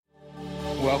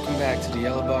Welcome back to the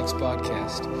Yellow Box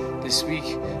Podcast. This week,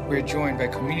 we're joined by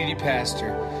Community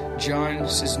Pastor John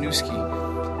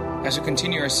Cisniewski as we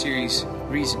continue our series,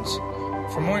 Reasons.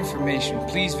 For more information,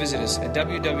 please visit us at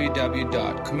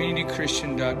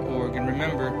www.communitychristian.org. And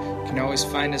remember, you can always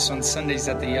find us on Sundays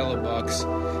at the Yellow Box at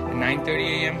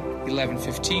 9:30 a.m.,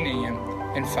 11:15 a.m.,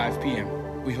 and 5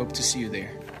 p.m. We hope to see you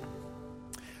there.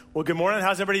 Well, good morning.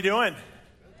 How's everybody doing?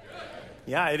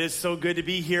 Yeah, it is so good to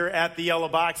be here at the Yellow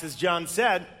Box. As John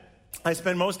said, I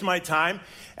spend most of my time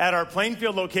at our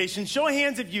Plainfield location. Show of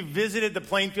hands if you visited the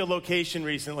Plainfield location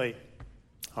recently.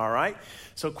 All right,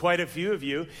 so quite a few of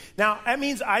you. Now, that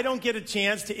means I don't get a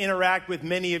chance to interact with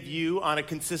many of you on a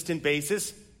consistent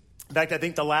basis. In fact, I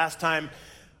think the last time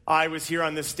I was here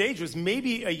on this stage was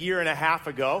maybe a year and a half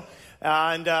ago.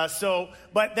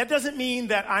 But that doesn't mean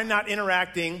that I'm not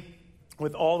interacting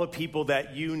with all the people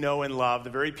that you know and love, the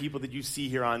very people that you see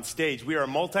here on stage. We are a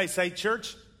multi-site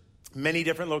church, many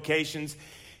different locations,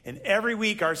 and every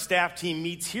week our staff team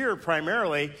meets here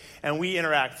primarily, and we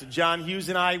interact. So John Hughes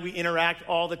and I, we interact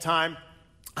all the time.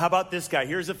 How about this guy?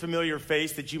 Here's a familiar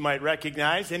face that you might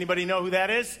recognize. Anybody know who that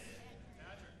is?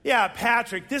 Yeah,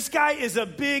 Patrick. This guy is a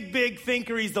big, big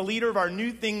thinker. He's the leader of our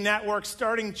New Thing Network,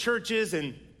 starting churches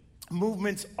and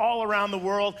movements all around the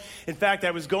world. In fact,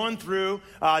 I was going through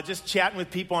just chatting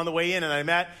with people on the way in, and I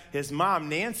met his mom,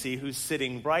 Nancy, who's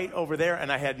sitting right over there,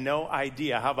 and I had no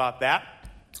idea. How about that?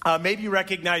 Maybe you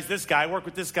recognize this guy. I work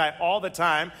with this guy all the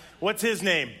time. What's his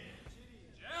name?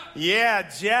 Jeff. Yeah,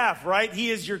 Jeff, right? He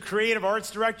is your creative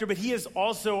arts director, but he is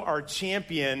also our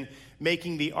champion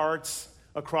making the arts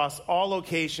across all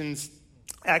locations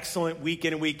excellent week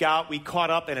in and week out. We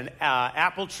caught up at an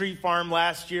apple tree farm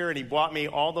last year, and he bought me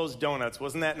all those donuts.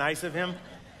 Wasn't that nice of him?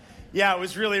 Yeah, it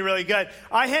was really, really good.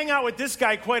 I hang out with this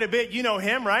guy quite a bit. You know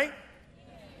him, right?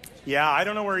 Yeah, I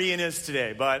don't know where Ian is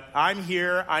today, but I'm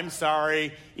here. I'm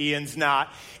sorry, Ian's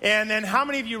not. And then how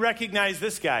many of you recognize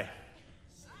this guy?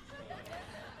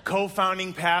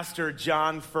 Co-founding pastor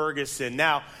John Ferguson.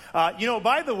 Now,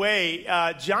 by the way,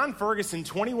 John Ferguson,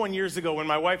 21 years ago, when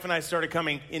my wife and I started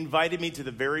coming, invited me to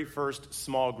the very first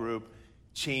small group.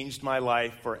 Changed my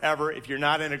life forever. If you're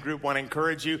not in a group, I want to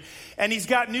encourage you. And he's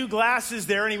got new glasses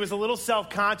there, and he was a little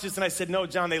self-conscious, and I said, no,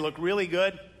 John, they look really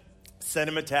good. Send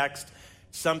him a text,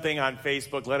 something on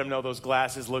Facebook, let him know those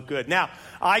glasses look good. Now,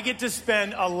 I get to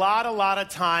spend a lot of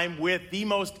time with the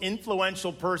most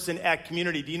influential person at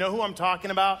Community. Do you know who I'm talking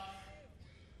about?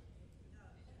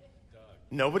 Doug.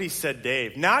 Nobody said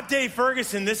Dave. Not Dave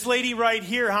Ferguson. This lady right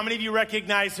here. How many of you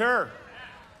recognize her?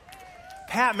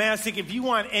 Pat Masick. If you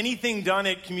want anything done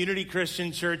at Community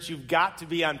Christian Church, you've got to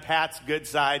be on Pat's good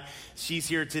side. She's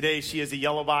here today. She is a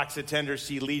Yellow Box attender.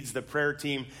 She leads the prayer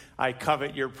team. I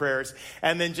covet your prayers.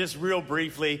 And then just real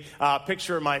briefly,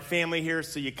 picture of my family here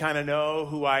so you kind of know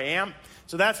who I am.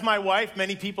 So that's my wife.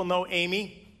 Many people know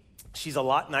Amy. She's a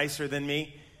lot nicer than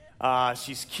me.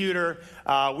 She's cuter.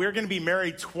 We're going to be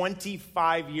married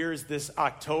 25 years this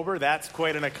October. That's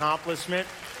quite an accomplishment.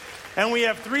 And we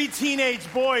have 3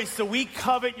 teenage boys, so we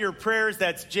covet your prayers.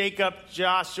 That's Jacob,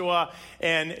 Joshua,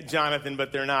 and Jonathan,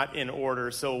 but they're not in order,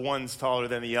 so one's taller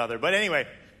than the other. But anyway,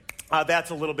 that's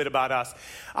a little bit about us.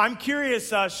 I'm curious,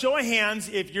 show of hands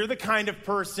if you're the kind of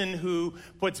person who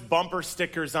puts bumper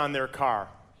stickers on their car.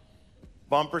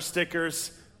 Bumper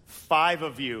stickers. 5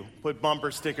 of you put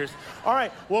bumper stickers. All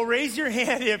right, well, raise your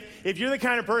hand if you're the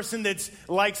kind of person that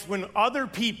likes when other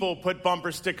people put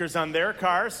bumper stickers on their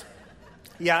cars.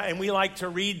 Yeah, and we like to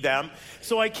read them.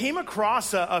 So I came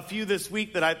across a few this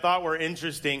week that I thought were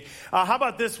interesting. How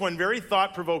about this one? Very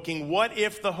thought-provoking. What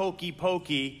if the hokey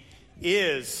pokey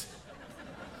is...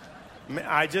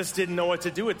 I just didn't know what to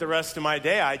do with the rest of my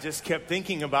day. I just kept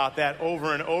thinking about that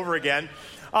over and over again.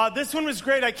 This one was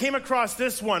great. I came across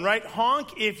this one, right?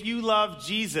 Honk if you love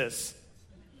Jesus.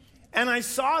 And I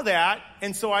saw that,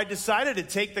 and so I decided to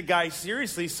take the guy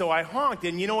seriously, so I honked.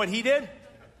 And you know what he did?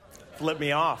 Flipped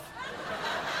me off.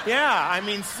 Yeah, I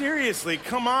mean, seriously,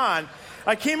 come on.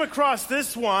 I came across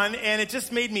this one, and it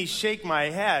just made me shake my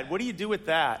head. What do you do with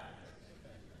that?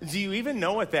 Do you even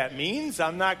know what that means?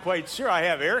 I'm not quite sure. I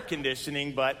have air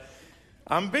conditioning, but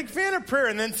I'm a big fan of prayer.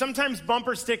 And then sometimes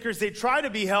bumper stickers, they try to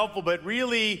be helpful, but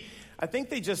really, I think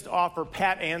they just offer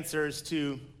pat answers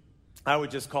to, I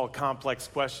would just call complex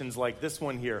questions like this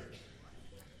one here.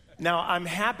 Now, I'm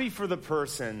happy for the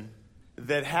person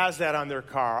that has that on their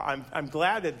car. I'm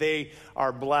glad that they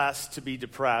are blessed to be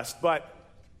depressed, but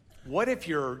what if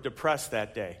you're depressed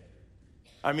that day?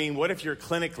 I mean, what if you're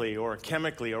clinically or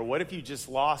chemically, or what if you just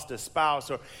lost a spouse?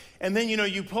 And then,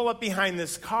 you pull up behind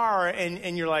this car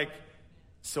and you're like,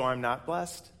 so I'm not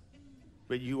blessed,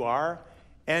 but you are?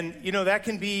 And, that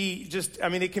can be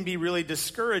it can be really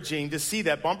discouraging to see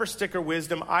that. Bumper sticker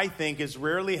wisdom, I think, is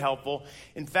rarely helpful.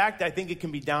 In fact, I think it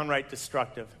can be downright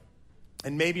destructive.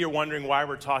 And maybe you're wondering why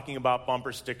we're talking about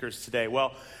bumper stickers today.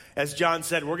 Well, as John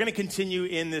said, we're going to continue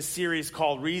in this series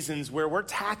called Reasons, where we're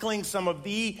tackling some of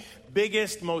the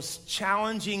biggest, most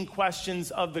challenging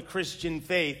questions of the Christian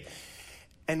faith.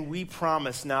 And we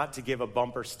promise not to give a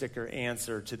bumper sticker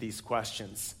answer to these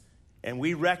questions. And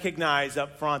we recognize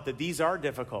up front that these are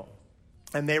difficult.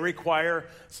 And they require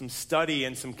some study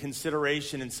and some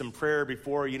consideration and some prayer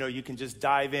before, you can just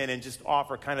dive in and just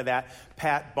offer kind of that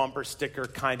pat bumper sticker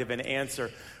kind of an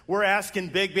answer. We're asking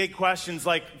big questions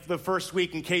like the first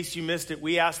week, in case you missed it,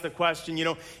 we asked the question,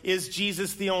 is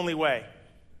Jesus the only way?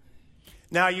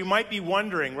 Now, you might be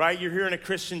wondering, right? You're here in a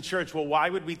Christian church. Well, why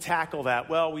would we tackle that?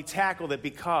 Well, we tackled it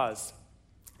because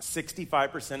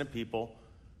 65% of people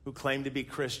who claim to be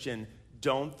Christian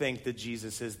don't think that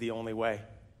Jesus is the only way.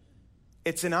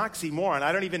 It's an oxymoron.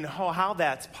 I don't even know how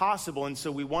that's possible. And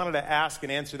so we wanted to ask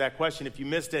and answer that question. If you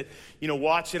missed it,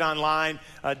 watch it online,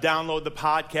 download the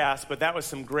podcast. But that was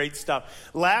some great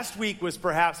stuff. Last week was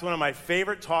perhaps one of my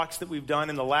favorite talks that we've done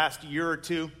in the last year or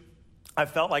two. I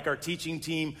felt like our teaching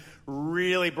team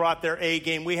really brought their A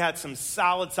game. We had some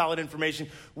solid information.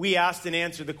 We asked and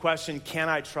answered the question, can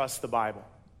I trust the Bible?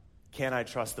 Can I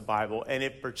trust the Bible? And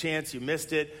if perchance you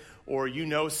missed it, or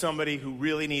somebody who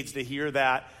really needs to hear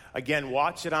that, again,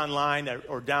 watch it online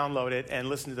or download it and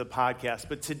listen to the podcast.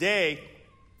 But today's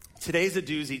a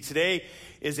doozy. Today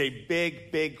is a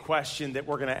big question that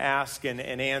we're going to ask and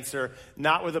answer,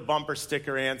 not with a bumper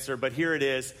sticker answer, but here it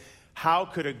is. How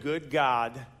could a good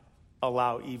God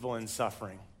allow evil and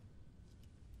suffering?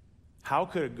 How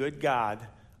could a good God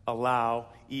allow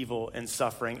evil and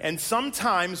suffering? And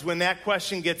sometimes when that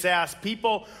question gets asked,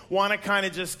 people want to kind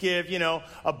of just give,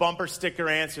 a bumper sticker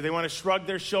answer. They want to shrug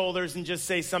their shoulders and just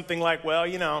say something like, well,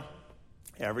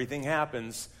 everything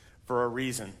happens for a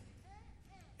reason.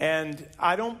 And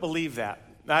I don't believe that.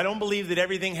 I don't believe that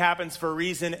everything happens for a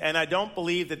reason, and I don't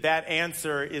believe that that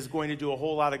answer is going to do a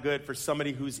whole lot of good for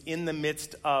somebody who's in the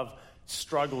midst of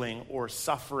struggling or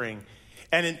suffering.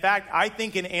 And in fact, I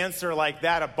think an answer like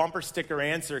that, a bumper sticker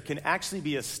answer, can actually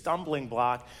be a stumbling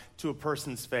block to a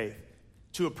person's faith,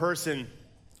 to a person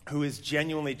who is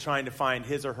genuinely trying to find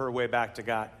his or her way back to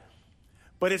God.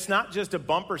 But it's not just a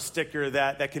bumper sticker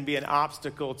that can be an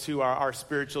obstacle to our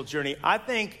spiritual journey. I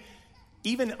think,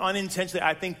 even unintentionally,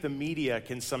 I think the media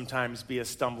can sometimes be a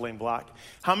stumbling block.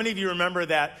 How many of you remember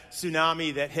that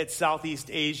tsunami that hit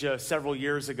Southeast Asia several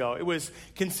years ago? It was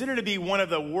considered to be one of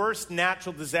the worst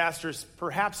natural disasters,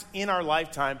 perhaps in our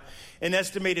lifetime. An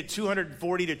estimated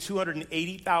 240,000 to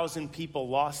 280,000 people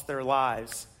lost their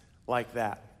lives like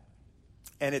that.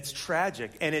 And it's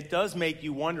tragic. And it does make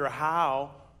you wonder,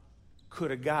 how could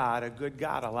a good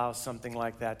God, allow something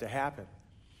like that to happen?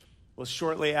 Well,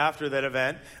 shortly after that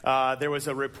event, there was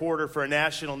a reporter for a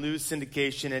national news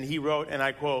syndication, and he wrote, and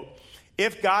I quote,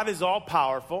 "If God is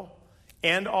all-powerful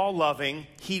and all-loving,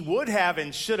 he would have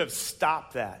and should have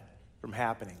stopped that from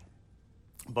happening.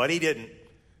 But he didn't.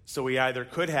 So he either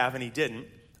could have and he didn't,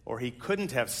 or he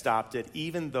couldn't have stopped it,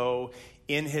 even though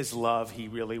in his love he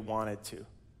really wanted to."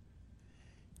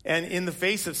 And in the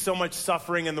face of so much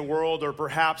suffering in the world, or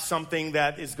perhaps something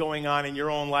that is going on in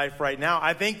your own life right now,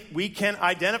 I think we can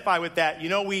identify with that.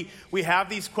 We have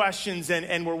these questions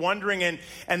and we're wondering, and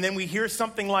then we hear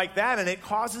something like that, and it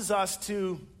causes us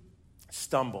to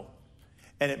stumble.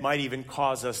 And it might even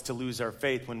cause us to lose our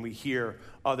faith when we hear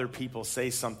other people say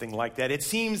something like that. It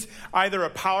seems either a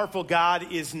powerful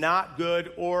God is not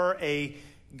good, or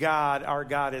our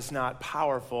God is not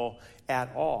powerful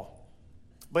at all.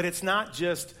 But it's not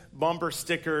just bumper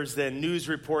stickers and news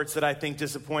reports that I think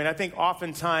disappoint. I think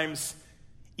oftentimes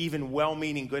even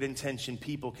well-meaning, good-intentioned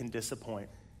people can disappoint.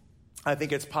 I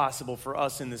think it's possible for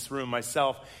us in this room,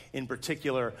 myself in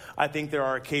particular. I think there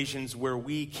are occasions where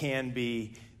we can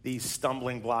be these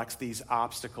stumbling blocks, these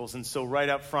obstacles. And so right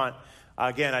up front,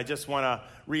 again, I just want to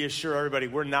reassure everybody,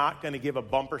 we're not going to give a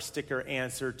bumper sticker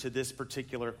answer to this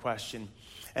particular question.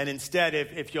 And instead,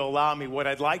 if you'll allow me, what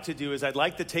I'd like to do is I'd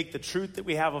like to take the truth that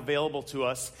we have available to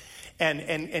us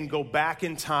and go back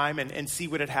in time and see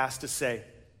what it has to say.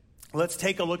 Let's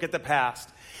take a look at the past.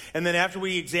 And then after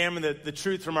we examine the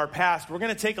truth from our past, we're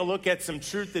going to take a look at some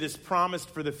truth that is promised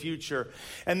for the future.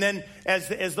 And then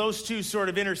as those two sort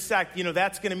of intersect,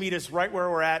 that's going to meet us right where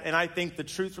we're at. And I think the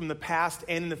truth from the past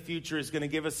and the future is going to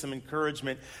give us some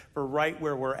encouragement for right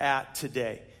where we're at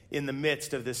today in the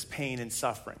midst of this pain and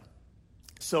suffering.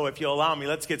 So if you'll allow me,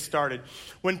 let's get started.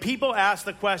 When people ask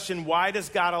the question, why does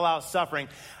God allow suffering?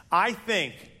 I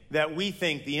think that we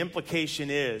think the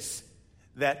implication is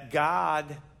that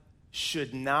God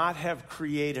should not have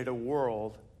created a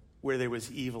world where there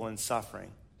was evil and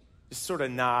suffering. Just sort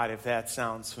of nod if that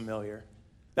sounds familiar.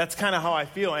 That's kind of how I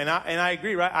feel, and I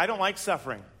agree, right? I don't like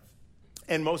suffering.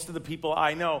 And most of the people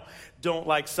I know don't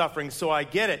like suffering, so I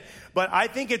get it. But I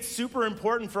think it's super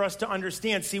important for us to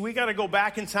understand. See, we got to go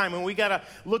back in time, and we got to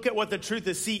look at what the truth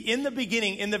is. See, in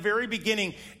the very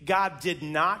beginning, God did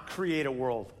not create a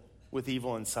world with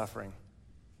evil and suffering.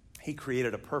 He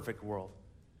created a perfect world.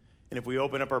 And if we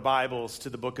open up our Bibles to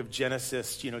the book of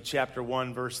Genesis, chapter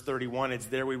 1, verse 31, it's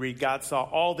there we read, God saw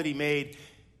all that he made,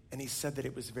 and he said that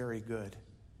it was very good.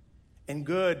 And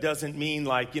good doesn't mean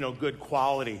like, good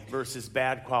quality versus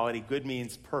bad quality. Good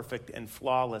means perfect and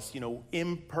flawless.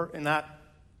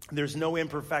 There's no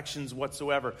imperfections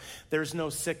whatsoever. There's no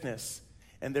sickness,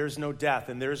 and there's no death,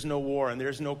 and there's no war, and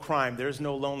there's no crime, there's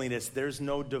no loneliness, there's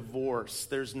no divorce,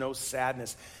 there's no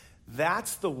sadness.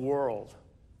 That's the world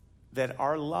that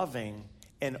our loving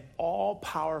and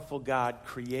all-powerful God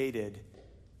created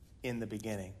in the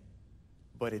beginning.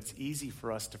 But it's easy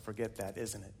for us to forget that,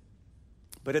 isn't it?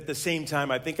 But at the same time,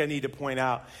 I think I need to point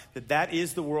out that that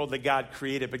is the world that God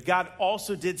created. But God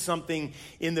also did something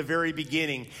in the very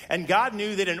beginning. And God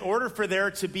knew that in order for there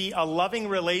to be a loving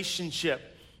relationship,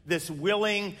 this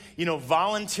willing,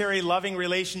 voluntary loving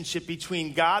relationship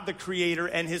between God the Creator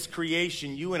and his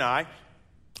creation, you and I,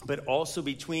 but also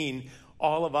between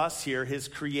all of us here, his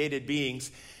created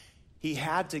beings, he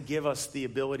had to give us the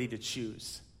ability to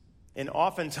choose. And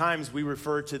oftentimes we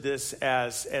refer to this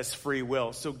as free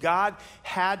will. So God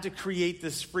had to create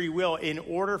this free will in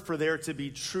order for there to be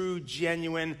true,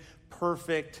 genuine,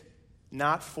 perfect,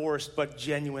 not forced, but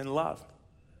genuine love.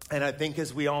 And I think,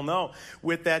 as we all know,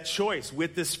 with that choice,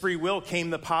 with this free will came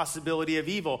the possibility of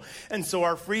evil. And so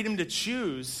our freedom to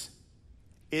choose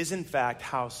is, in fact,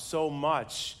 how so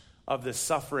much of the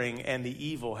suffering and the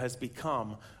evil has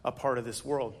become a part of this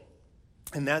world.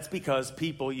 And that's because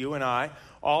people, you and I,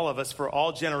 all of us, for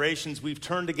all generations, we've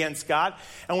turned against God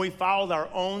and we followed our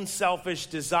own selfish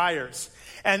desires.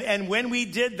 And when we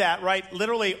did that, right,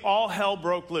 literally all hell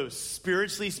broke loose,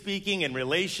 spiritually speaking and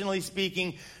relationally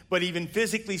speaking, but even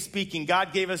physically speaking.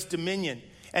 God gave us dominion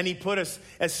and he put us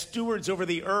as stewards over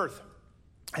the earth.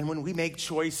 And when we make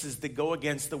choices that go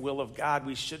against the will of God,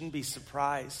 we shouldn't be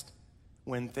surprised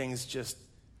when things just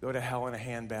go to hell in a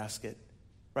handbasket.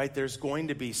 Right? There's going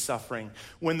to be suffering.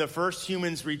 When the first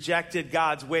humans rejected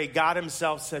God's way, God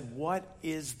himself said, "What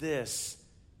is this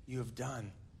you have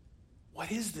done?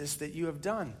 What is this that you have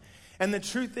done?" And the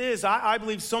truth is, I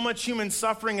believe so much human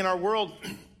suffering in our world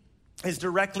is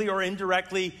directly or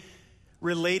indirectly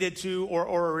related to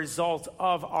or a result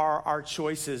of our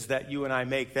choices that you and I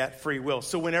make, that free will.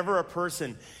 So whenever a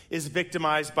person is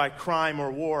victimized by crime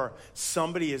or war,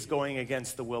 somebody is going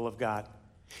against the will of God.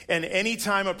 And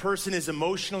anytime a person is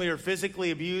emotionally or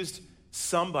physically abused,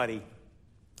 somebody,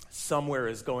 somewhere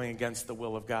is going against the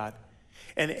will of God.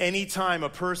 And anytime a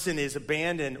person is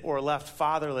abandoned or left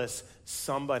fatherless,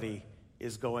 somebody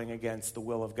is going against the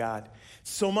will of God.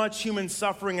 So much human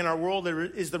suffering in our world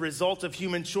is the result of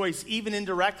human choice, even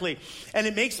indirectly. And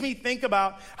it makes me think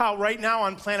about how right now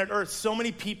on planet Earth, so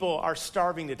many people are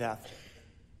starving to death.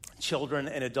 Children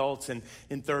and adults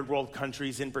in third world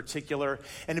countries in particular.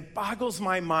 And it boggles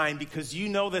my mind because you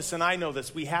know this and I know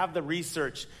this. We have the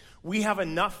research. We have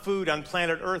enough food on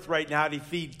planet Earth right now to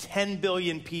feed 10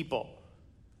 billion people.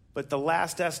 But the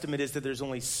last estimate is that there's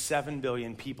only 7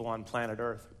 billion people on planet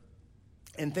Earth.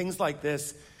 And things like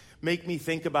this make me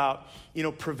think about,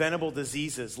 preventable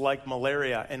diseases like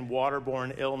malaria and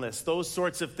waterborne illness, those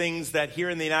sorts of things that here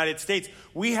in the United States,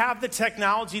 we have the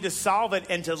technology to solve it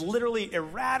and to literally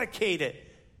eradicate it.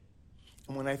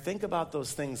 And when I think about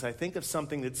those things, I think of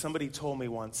something that somebody told me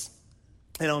once.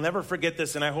 And I'll never forget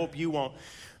this, and I hope you won't.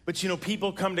 But,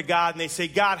 people come to God and they say,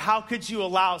 "God, how could you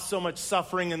allow so much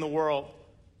suffering in the world?"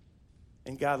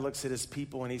 And God looks at his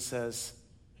people and he says,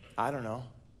 "I don't know.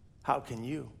 How can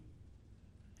you?"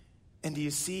 And do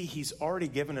you see, he's already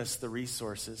given us the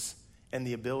resources and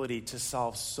the ability to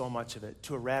solve so much of it,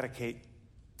 to eradicate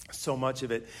so much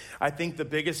of it. I think the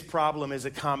biggest problem is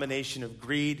a combination of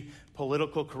greed,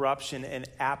 political corruption, and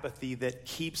apathy that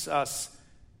keeps us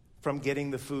from getting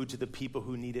the food to the people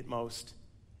who need it most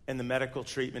and the medical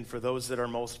treatment for those that are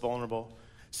most vulnerable.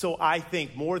 So I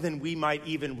think more than we might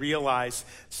even realize,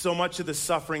 so much of the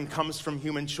suffering comes from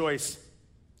human choice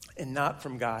and not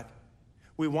from God.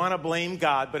 We want to blame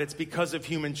God, but it's because of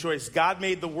human choice. God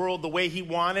made the world the way he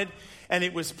wanted, and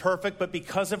it was perfect. But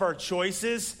because of our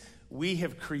choices, we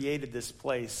have created this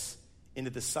place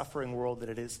into the suffering world that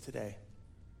it is today.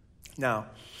 Now,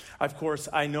 of course,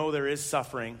 I know there is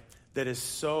suffering that is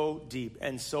so deep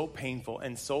and so painful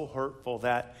and so hurtful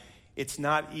that it's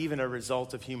not even a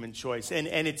result of human choice. And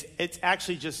it's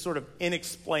actually just sort of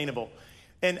inexplainable.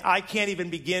 And I can't even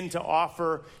begin to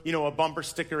offer, a bumper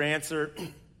sticker answer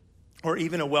or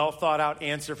even a well thought out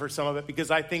answer for some of it,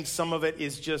 because I think some of it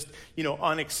is just,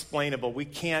 unexplainable. We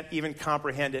can't even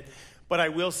comprehend it. But I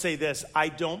will say this, I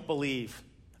don't believe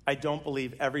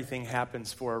everything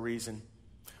happens for a reason.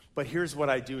 But here's what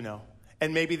I do know.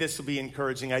 And maybe this will be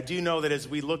encouraging. I do know that as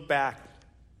we look back,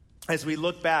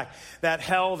 that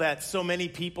hell that so many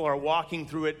people are walking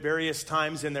through at various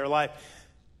times in their life,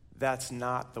 that's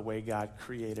not the way God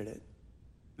created it.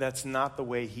 That's not the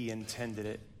way he intended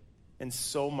it. And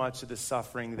so much of the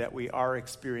suffering that we are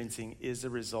experiencing is a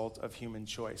result of human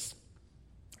choice.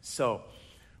 So,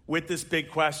 with this big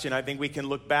question, I think we can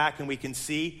look back and we can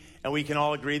see, and we can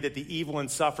all agree that the evil and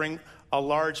suffering, a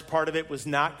large part of it was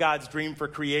not God's dream for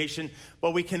creation.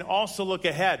 But we can also look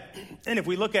ahead. And if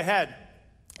we look ahead,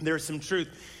 there's some truth.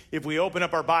 If we open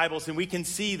up our Bibles, and we can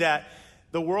see that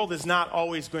the world is not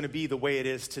always going to be the way it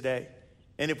is today.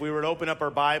 And if we were to open up our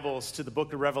Bibles to the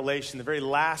book of Revelation, the very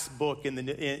last book in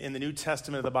the New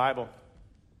Testament of the Bible,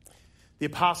 the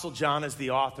Apostle John is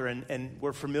the author, and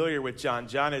we're familiar with John.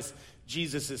 John is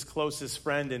Jesus' closest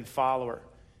friend and follower.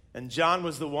 And John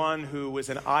was the one who was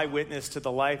an eyewitness to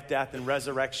the life, death, and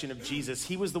resurrection of Jesus.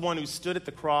 He was the one who stood at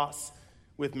the cross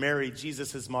with Mary,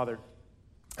 Jesus' mother,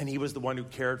 and he was the one who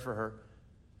cared for her.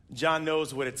 John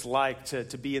knows what it's like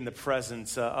to be in the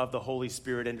presence of the Holy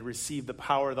Spirit and to receive the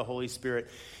power of the Holy Spirit.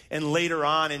 And later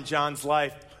on in John's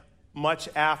life, much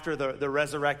after the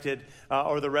resurrection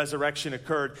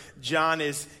occurred,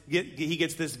 he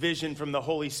gets this vision from the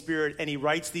Holy Spirit, and he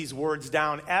writes these words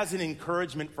down as an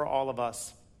encouragement for all of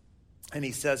us. And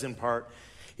he says in part,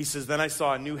 "Then I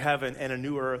saw a new heaven and a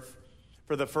new earth.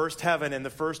 For the first heaven and the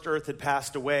first earth had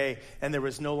passed away, and there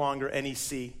was no longer any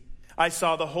sea. I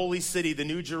saw the holy city, the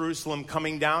new Jerusalem,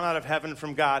 coming down out of heaven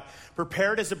from God,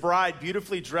 prepared as a bride,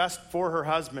 beautifully dressed for her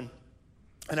husband.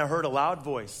 And I heard a loud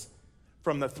voice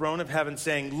from the throne of heaven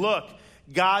saying, 'Look,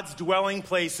 God's dwelling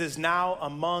place is now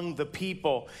among the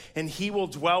people, and he will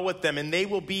dwell with them, and they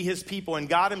will be his people, and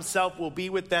God himself will be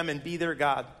with them and be their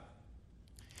God.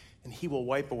 And he will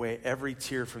wipe away every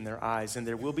tear from their eyes, and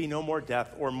there will be no more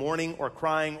death or mourning or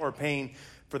crying or pain,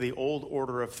 for the old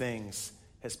order of things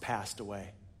has passed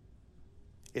away.'"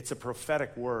 It's a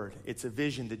prophetic word. It's a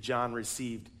vision that John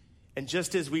received. And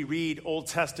just as we read Old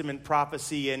Testament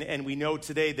prophecy, and we know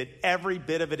today that every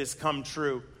bit of it has come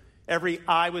true, every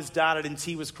I was dotted and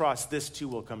T was crossed, this too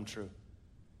will come true.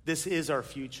 This is our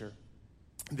future.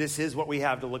 This is what we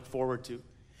have to look forward to.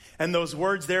 And those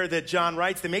words there that John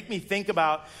writes, they make me think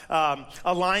about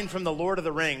a line from the Lord of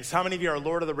the Rings. How many of you are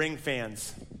Lord of the Ring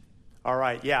fans? All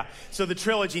right, yeah. So the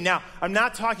trilogy. Now, I'm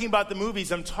not talking about the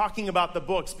movies. I'm talking about the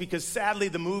books, because sadly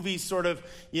the movies sort of,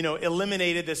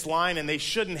 eliminated this line, and they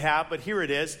shouldn't have, but here it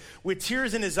is. With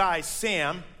tears in his eyes,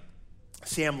 Sam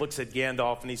looks at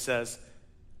Gandalf and he says,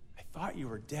 "I thought you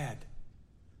were dead,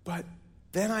 but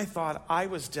then I thought I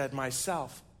was dead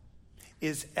myself.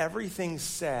 Is everything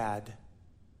sad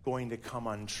going to come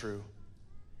untrue?"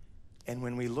 And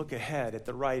when we look ahead at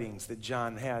the writings that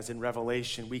John has in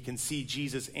Revelation, we can see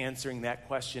Jesus answering that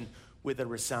question with a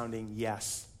resounding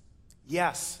yes.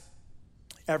 Yes,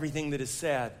 everything that is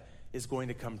sad is going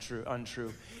to come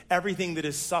untrue. Everything that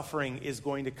is suffering is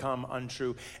going to come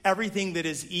untrue. Everything that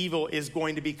is evil is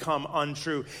going to become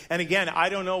untrue. And again, I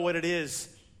don't know what it is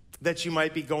that you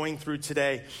might be going through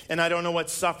today, and I don't know what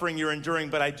suffering you're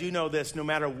enduring, but I do know this: no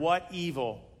matter what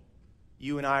evil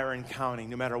you and I are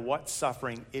encountering, no matter what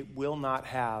suffering, it will not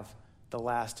have the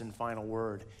last and final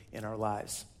word in our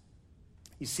lives.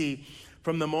 You see,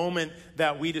 from the moment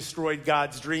that we destroyed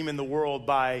God's dream in the world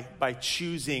by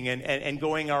choosing and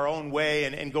going our own way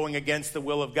and going against the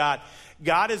will of God,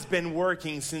 God has been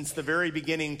working since the very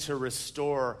beginning to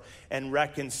restore and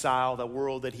reconcile the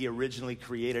world that he originally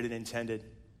created and intended,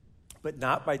 but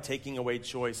not by taking away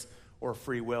choice or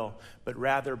free will, but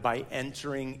rather by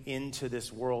entering into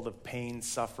this world of pain,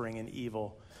 suffering, and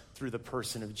evil through the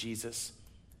person of Jesus.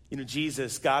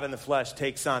 Jesus, God in the flesh,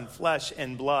 takes on flesh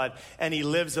and blood, and he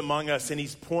lives among us, and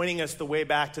he's pointing us the way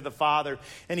back to the Father.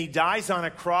 And he dies on a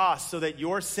cross so that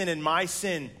your sin and my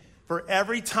sin, for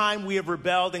every time we have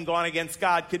rebelled and gone against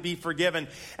God, could be forgiven.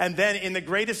 And then in the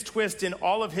greatest twist in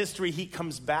all of history, he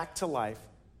comes back to life,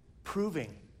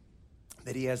 proving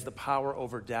that he has the power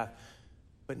over death.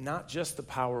 But not just the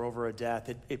power over a death.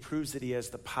 It proves that he has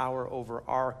the power over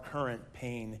our current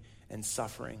pain and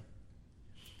suffering.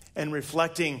 And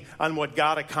reflecting on what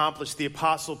God accomplished, the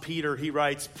Apostle Peter, he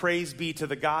writes, "Praise be to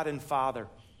the God and Father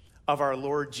of our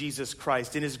Lord Jesus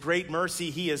Christ. In his great mercy,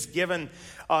 he has given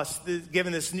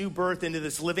this new birth into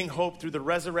this living hope through the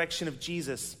resurrection of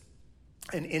Jesus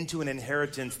and into an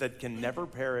inheritance that can never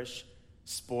perish,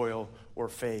 spoil, or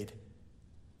fade.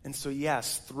 And so,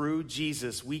 yes, through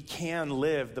Jesus, we can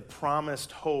live the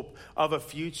promised hope of a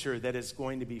future that is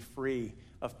going to be free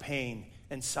of pain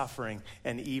and suffering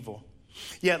and evil.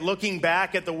 Yet looking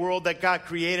back at the world that God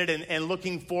created and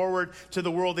looking forward to the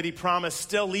world that he promised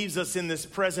still leaves us in this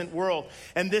present world.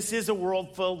 And this is a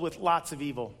world filled with lots of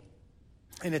evil.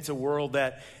 And it's a world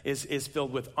that is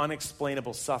filled with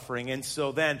unexplainable suffering. And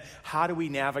so then, how do we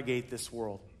navigate this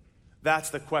world? That's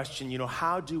the question.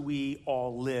 How do we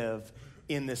all live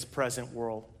in this present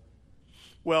world?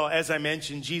 Well, as I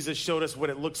mentioned, Jesus showed us what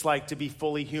it looks like to be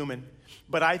fully human.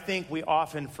 But I think we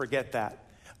often forget that.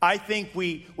 I think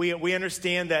we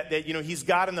understand that he's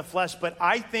God in the flesh, but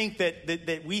I think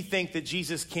that we think that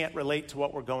Jesus can't relate to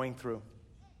what we're going through.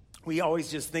 We always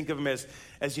just think of him as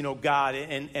God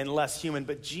and less human,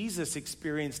 but Jesus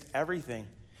experienced everything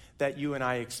that you and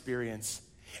I experience.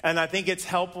 And I think it's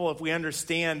helpful if we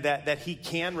understand that he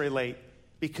can relate,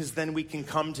 because then we can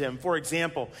come to him. For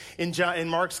example, in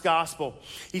Mark's gospel,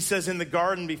 he says in the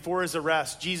garden before his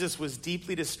arrest, Jesus was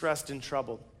deeply distressed and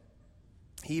troubled.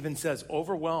 He even says,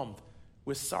 overwhelmed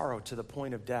with sorrow to the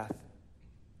point of death.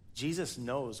 Jesus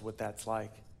knows what that's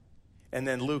like. And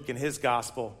then Luke in his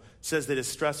gospel says that his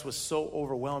stress was so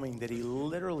overwhelming that he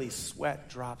literally sweat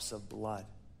drops of blood.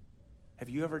 Have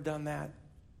you ever done that?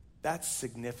 That's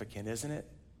significant, isn't it?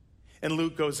 And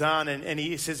Luke goes on and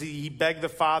he says he begged the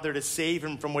Father to save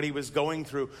him from what he was going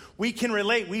through. We can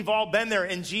relate. We've all been there,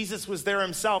 and Jesus was there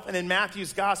himself. And in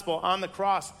Matthew's gospel on the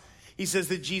cross, he says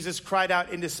that Jesus cried out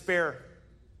in despair,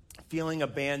 feeling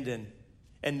abandoned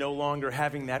and no longer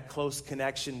having that close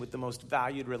connection with the most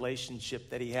valued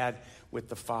relationship that he had with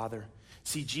the Father.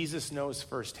 See, Jesus knows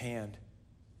firsthand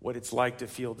what it's like to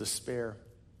feel despair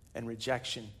and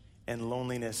rejection and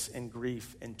loneliness and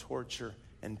grief and torture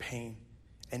and pain.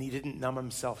 And he didn't numb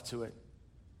himself to it.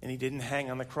 And he didn't hang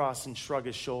on the cross and shrug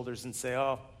his shoulders and say,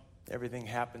 oh, everything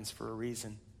happens for a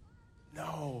reason.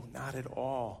 No, not at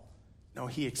all. No,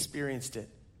 he experienced it.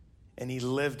 And he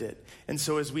lived it. And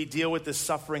so as we deal with this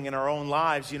suffering in our own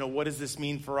lives, what does this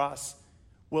mean for us?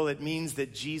 Well, it means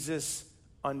that Jesus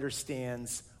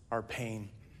understands our pain.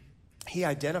 He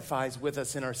identifies with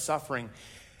us in our suffering.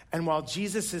 And while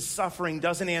Jesus' suffering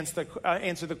doesn't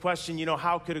answer the question,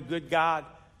 how could a good God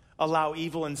allow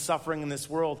evil and suffering in this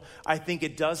world? I think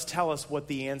it does tell us what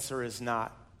the answer is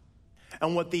not.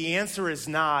 And what the answer is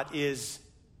not is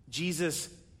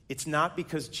it's not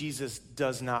because Jesus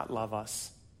does not love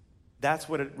us. That's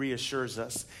what it reassures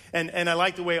us. And I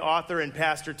like the way author and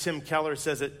pastor Tim Keller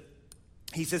says it.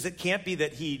 He says it can't be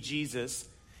that he, Jesus,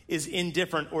 is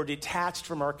indifferent or detached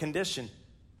from our condition.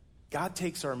 God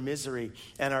takes our misery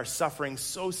and our suffering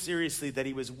so seriously that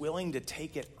he was willing to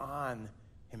take it on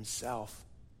himself.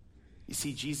 You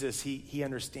see, Jesus, he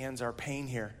understands our pain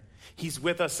here. He's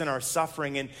with us in our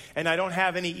suffering. And I don't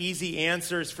have any easy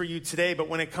answers for you today, but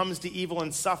when it comes to evil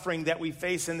and suffering that we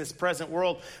face in this present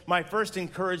world, my first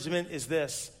encouragement is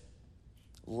this: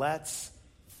 let's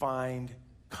find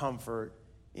comfort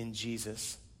in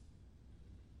Jesus.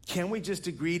 Can we just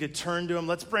agree to turn to him?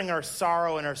 Let's bring our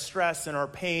sorrow and our stress and our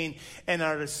pain and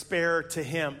our despair to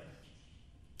him.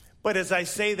 But as I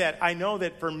say that, I know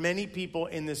that for many people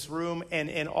in this room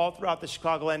and all throughout the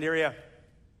Chicagoland area,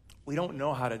 we don't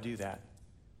know how to do that.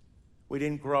 We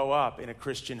didn't grow up in a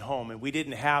Christian home, and we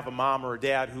didn't have a mom or a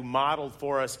dad who modeled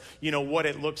for us, what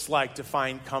it looks like to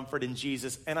find comfort in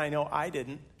Jesus. And I know I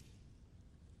didn't.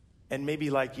 And maybe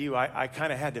like you, I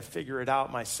kind of had to figure it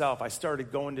out myself. I started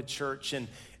going to church, and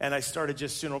I started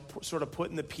just sort of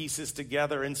putting the pieces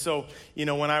together. And so,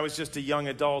 when I was just a young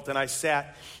adult and I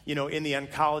sat, in the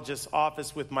oncologist's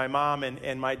office with my mom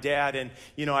and my dad, and,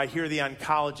 I hear the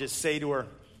oncologist say to her,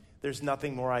 "There's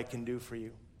nothing more I can do for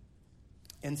you."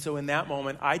 And so in that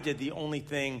moment, I did the only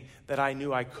thing that I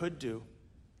knew I could do.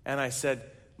 And I said,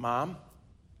 "Mom,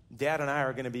 Dad and I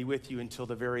are going to be with you until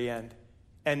the very end.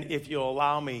 And if you'll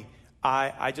allow me,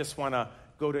 I just want to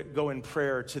go in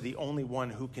prayer to the only one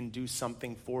who can do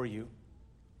something for you."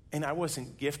 And I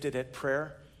wasn't gifted at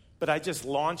prayer, but I just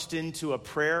launched into a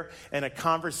prayer and a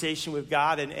conversation with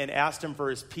God and asked him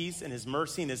for his peace and his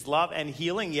mercy and his love and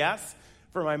healing, yes,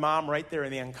 for my mom right there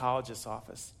in the oncologist's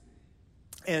office.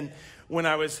 And when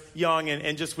I was young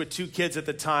and just with two kids at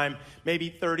the time, maybe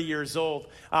 30 years old,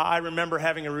 I remember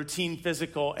having a routine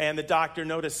physical, and the doctor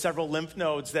noticed several lymph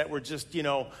nodes that were just,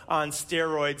 on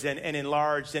steroids and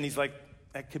enlarged. And he's like,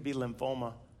 "That could be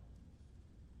lymphoma."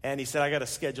 And he said, I got to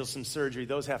schedule some surgery.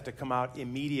 Those have to come out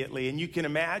immediately. And you can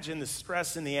imagine the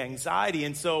stress and the anxiety.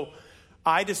 And so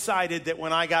I decided that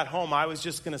when I got home, I was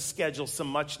just going to schedule some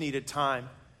much needed time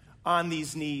on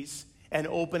these knees and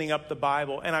opening up the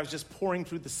Bible. And I was just pouring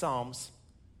through the Psalms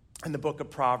and the book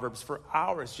of Proverbs for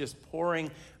hours, just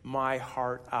pouring my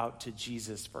heart out to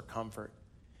Jesus for comfort.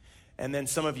 And then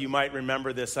some of you might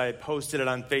remember this. I had posted it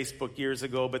on Facebook years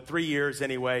ago, but 3 years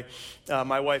anyway,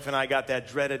 my wife and I got that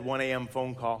dreaded 1 a.m.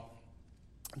 phone call.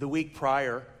 The week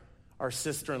prior, our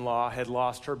sister-in-law had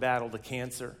lost her battle to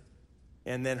cancer.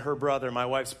 And then her brother, my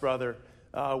wife's brother,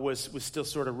 was still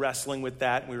sort of wrestling with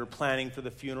that. We were planning for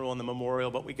the funeral and the memorial,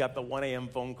 but we got the 1 a.m.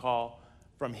 phone call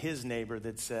from his neighbor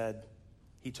that said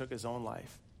he took his own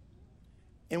life.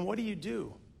 And what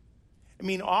do? I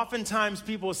mean, oftentimes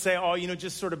people will say,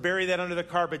 just sort of bury that under the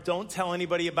carpet. Don't tell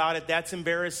anybody about it. That's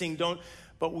embarrassing.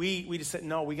 But we just said,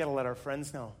 no, we got to let our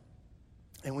friends know.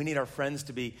 And we need our friends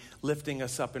to be lifting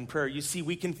us up in prayer. You see,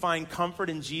 we can find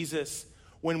comfort in Jesus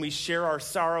when we share our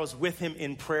sorrows with him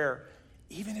in prayer,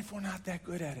 even if we're not that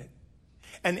good at it.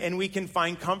 And we can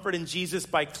find comfort in Jesus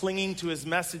by clinging to his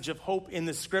message of hope in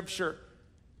the scripture.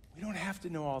 We don't have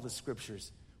to know all the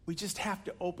scriptures. We just have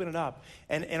to open it up.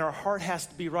 And our heart has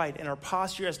to be right, and our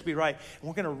posture has to be right. And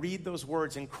we're going to read those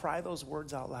words and cry those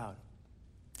words out loud.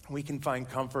 We can find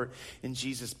comfort in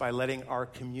Jesus by letting our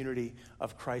community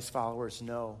of Christ followers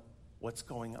know what's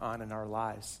going on in our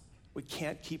lives. We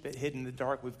can't keep it hidden in the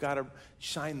dark. We've got to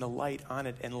shine the light on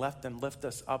it and let them lift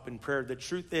us up in prayer. The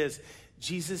truth is,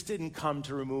 Jesus didn't come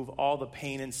to remove all the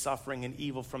pain and suffering and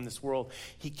evil from this world.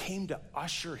 He came to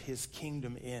usher his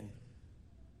kingdom in.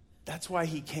 That's why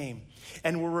he came.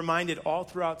 And we're reminded all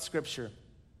throughout Scripture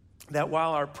that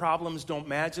while our problems don't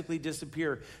magically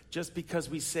disappear just because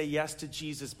we say yes to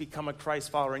Jesus, become a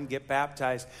Christ follower, and get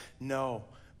baptized, no.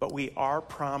 But we are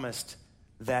promised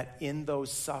that in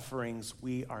those sufferings,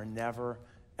 we are never,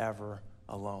 ever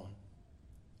alone.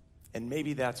 And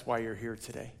maybe that's why you're here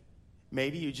today.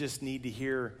 Maybe you just need to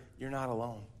hear you're not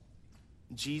alone.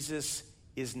 Jesus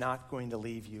is not going to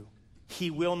leave you. He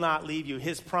will not leave you.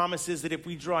 His promise is that if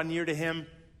we draw near to him,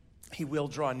 he will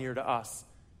draw near to us.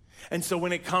 And so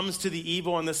when it comes to the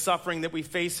evil and the suffering that we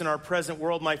face in our present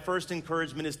world, my first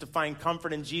encouragement is to find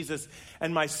comfort in Jesus.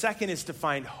 And my second is to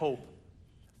find hope.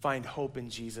 Find hope in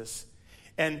Jesus.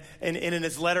 And in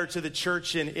his letter to the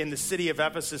church in the city of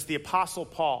Ephesus, the Apostle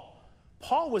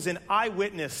Paul was an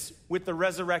eyewitness with the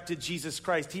resurrected Jesus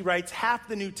Christ. He writes half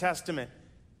the New Testament.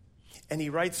 And he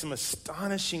writes some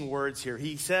astonishing words here.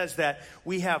 He says that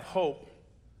we have hope.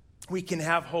 We can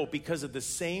have hope because of the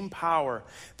same power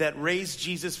that raised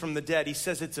Jesus from the dead. He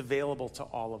says it's available to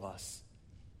all of us.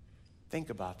 Think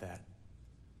about that.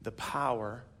 The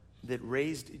power that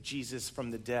raised Jesus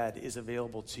from the dead is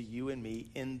available to you and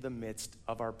me in the midst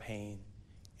of our pain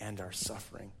and our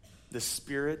suffering. The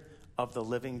Spirit of the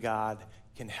living God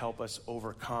can help us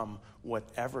overcome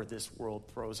whatever this world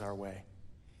throws our way.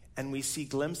 And we see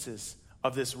glimpses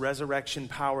of this resurrection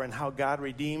power and how God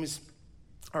redeems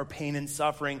our pain and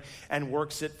suffering and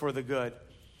works it for the good.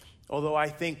 Although I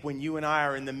think when you and I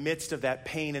are in the midst of that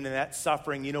pain and in that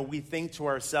suffering, we think to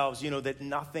ourselves, that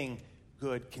nothing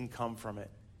good can come from it.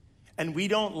 And we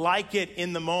don't like it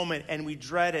in the moment, and we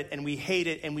dread it, and we hate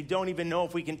it, and we don't even know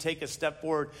if we can take a step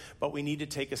forward, but we need to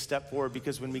take a step forward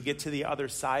because when we get to the other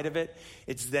side of it,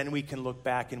 it's then we can look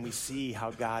back and we see how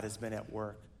God has been at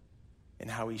work and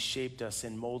how he shaped us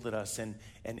and molded us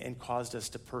and caused us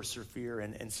to persevere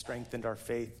and strengthened our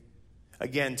faith.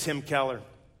 Again, Tim Keller,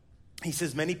 he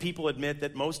says, many people admit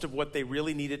that most of what they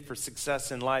really needed for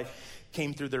success in life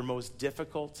came through their most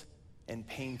difficult and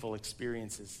painful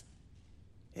experiences.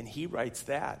 And he writes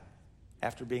that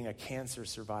after being a cancer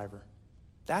survivor.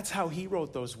 That's how he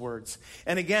wrote those words.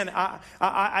 And again,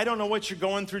 I don't know what you're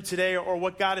going through today or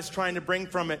what God is trying to bring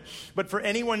from it. But for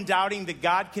anyone doubting that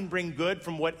God can bring good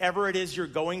from whatever it is you're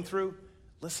going through,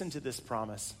 listen to this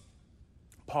promise.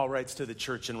 Paul writes to the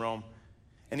church in Rome,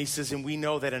 and he says, and we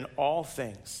know that in all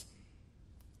things,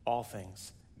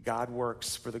 God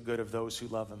works for the good of those who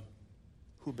love him,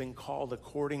 who've been called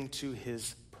according to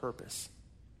his purpose.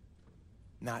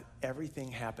 Not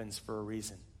everything happens for a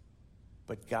reason.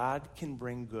 But God can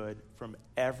bring good from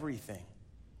everything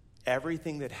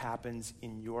that happens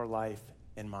in your life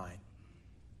and mine.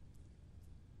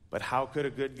 But how could a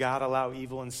good God allow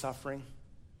evil and suffering?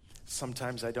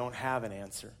 Sometimes I don't have an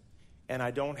answer. And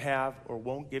I don't have or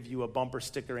won't give you a bumper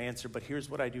sticker answer, but here's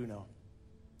what I do know.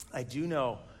 I do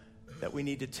know that we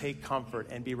need to take comfort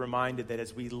and be reminded that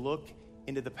as we look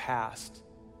into the past,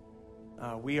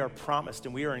 we are promised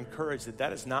and we are encouraged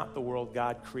that is not the world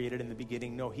God created in the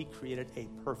beginning. No, he created a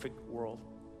perfect world.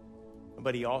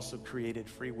 but he also created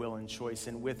free will and choice,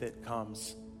 and with it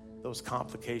comes those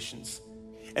complications.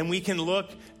 And we can look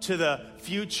to the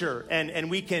future and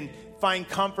we can find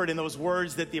comfort in those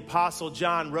words that the Apostle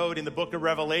John wrote in the book of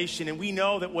Revelation. And we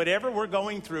know that whatever we're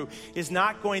going through is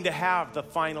not going to have the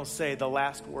final say, the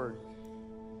last word.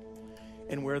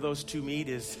 And where those two meet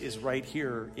is right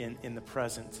here in the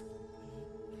present.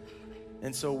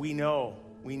 And so we know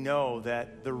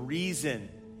that the reason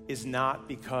is not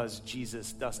because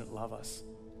Jesus doesn't love us.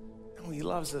 No, he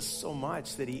loves us so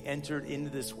much that he entered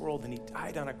into this world and he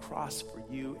died on a cross for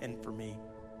you and for me.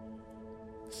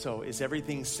 So is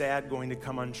everything sad going to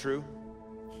come untrue?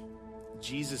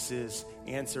 Jesus'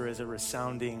 answer is a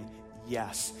resounding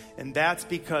yes. And that's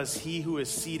because he who is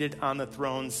seated on the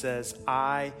throne says,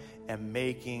 I am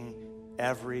making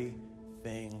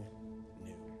everything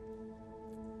new.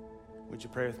 Would you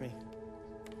pray with me?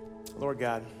 Lord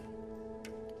God,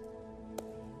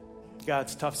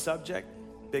 it's a tough subject,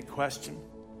 big question.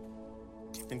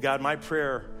 And God, my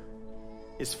prayer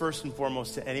is first and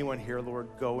foremost to anyone here, Lord,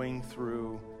 going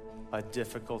through a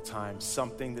difficult time,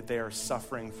 something that they are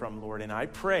suffering from, Lord. And I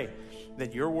pray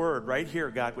that your word right here,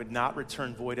 God, would not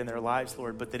return void in their lives,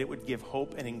 Lord, but that it would give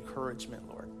hope and encouragement,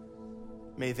 Lord.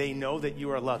 May they know that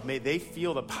you are loved. May they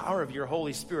feel the power of your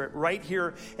Holy Spirit right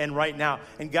here and right now.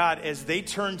 And God, as they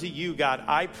turn to you, God,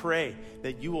 I pray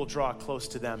that you will draw close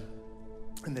to them.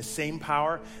 And the same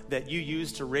power that you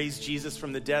used to raise Jesus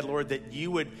from the dead, Lord, that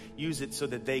you would use it so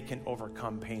that they can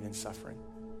overcome pain and suffering.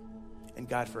 And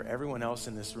God, for everyone else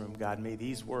in this room, God, may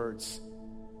these words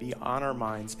be on our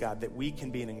minds, God, that we can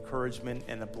be an encouragement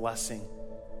and a blessing.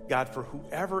 God, for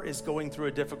whoever is going through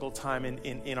a difficult time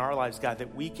in our lives, God,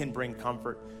 that we can bring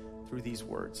comfort through these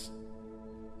words.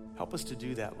 Help us to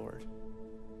do that, Lord.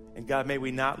 And God, may we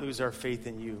not lose our faith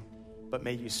in you, but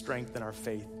may you strengthen our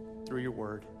faith through your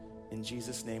word. In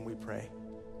Jesus' name we pray.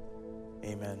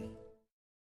 Amen.